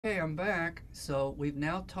Okay, I'm back. So we've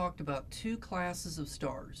now talked about two classes of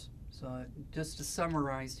stars. So just to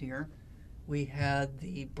summarize here, we had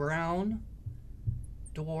the brown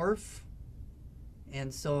dwarf,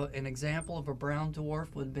 and so an example of a brown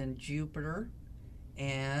dwarf would have been Jupiter,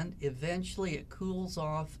 and eventually it cools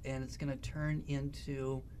off and it's going to turn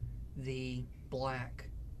into the black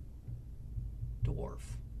dwarf.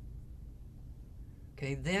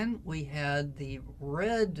 Okay, then we had the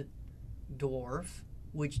red dwarf,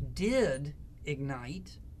 which did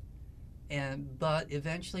ignite, but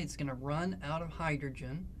eventually it's going to run out of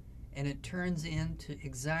hydrogen and it turns into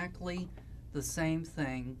exactly the same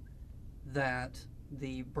thing that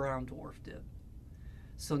the brown dwarf did.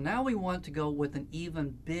 So now we want to go with an even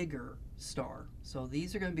bigger star. So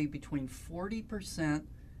these are going to be between 40%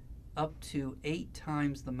 up to 8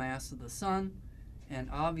 times the mass of the sun, and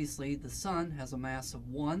obviously the sun has a mass of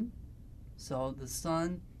 1, so the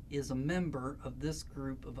sun is a member of this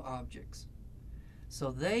group of objects.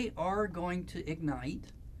 So they are going to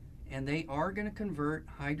ignite and they are going to convert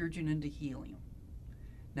hydrogen into helium.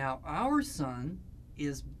 Now our sun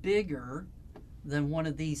is bigger than one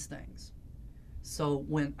of these things. So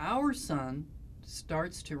when our sun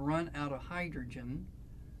starts to run out of hydrogen,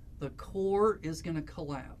 the core is going to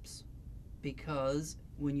collapse, because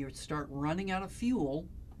when you start running out of fuel,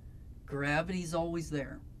 gravity's always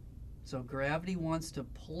there. So gravity wants to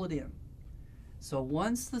pull it in. So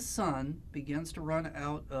once the sun begins to run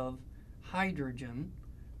out of hydrogen,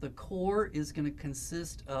 the core is going to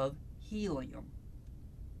consist of helium.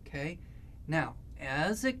 Okay? Now,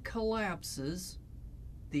 as it collapses,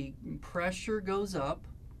 the pressure goes up,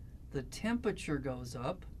 the temperature goes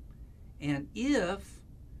up, and if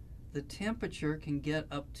the temperature can get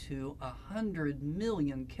up to 100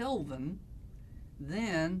 million Kelvin,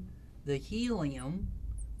 then the helium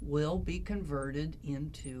will be converted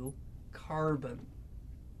into carbon.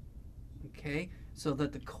 Okay, so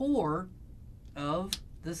that the core of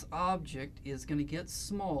this object is going to get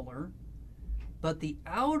smaller, but the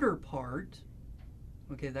outer part,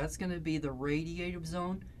 okay, that's going to be the radiative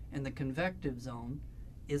zone, and the convective zone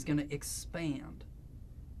is going to expand,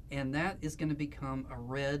 and that is going to become a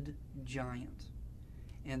red giant.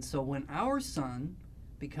 And so when our sun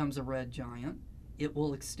becomes a red giant, it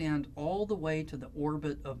will extend all the way to the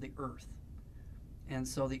orbit of the Earth. And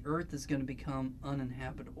so the Earth is going to become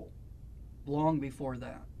uninhabitable long before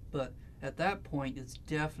that. But at that point, it's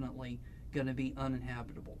definitely going to be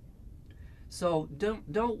uninhabitable. So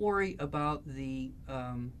don't worry about the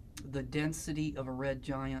density of a red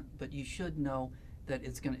giant, but you should know that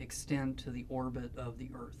it's going to extend to the orbit of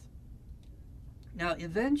the Earth. Now,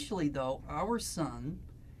 eventually, though, our sun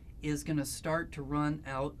is going to start to run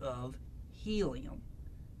out of helium,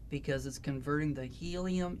 because it's converting the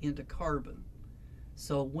helium into carbon.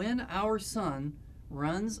 So when our sun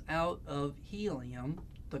runs out of helium,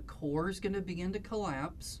 the core is going to begin to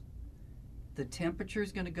collapse, the temperature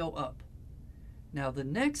is going to go up. Now the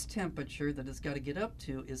next temperature that it's got to get up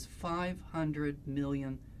to is 500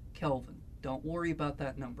 million Kelvin. Don't worry about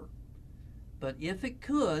that number. But if it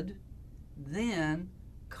could, then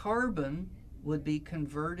carbon would be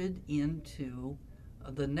converted into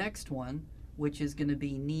the next one, which is going to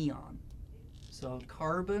be neon. So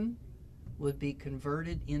carbon would be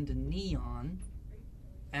converted into neon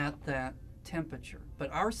at that temperature.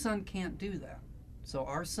 But our sun can't do that. So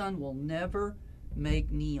our sun will never make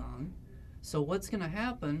neon. So what's going to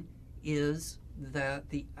happen is that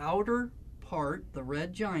the outer part, the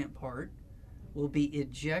red giant part, will be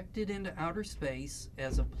ejected into outer space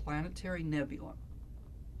as a planetary nebula.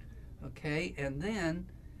 Okay, and then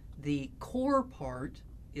the core part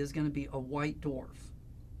is going to be a white dwarf.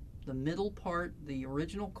 The middle part, the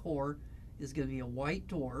original core, is going to be a white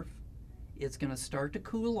dwarf. It's going to start to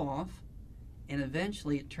cool off, and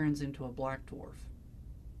eventually it turns into a black dwarf.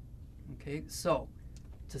 Okay, so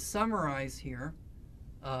to summarize here,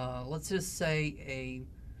 let's just say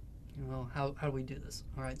how do we do this?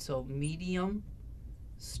 All right, so medium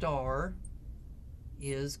star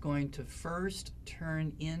is going to first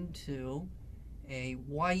turn into a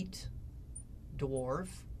white dwarf,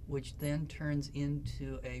 which then turns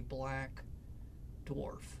into a black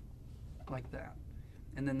dwarf, like that.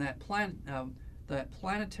 And then that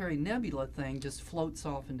planetary nebula thing just floats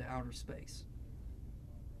off into outer space.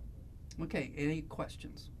 Okay, any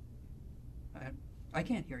questions? I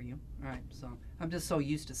can't hear you. All right, so I'm just so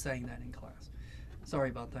used to saying that in class. Sorry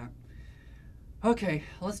about that. Okay,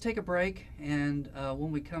 let's take a break, and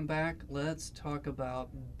when we come back, let's talk about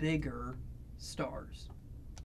bigger stars.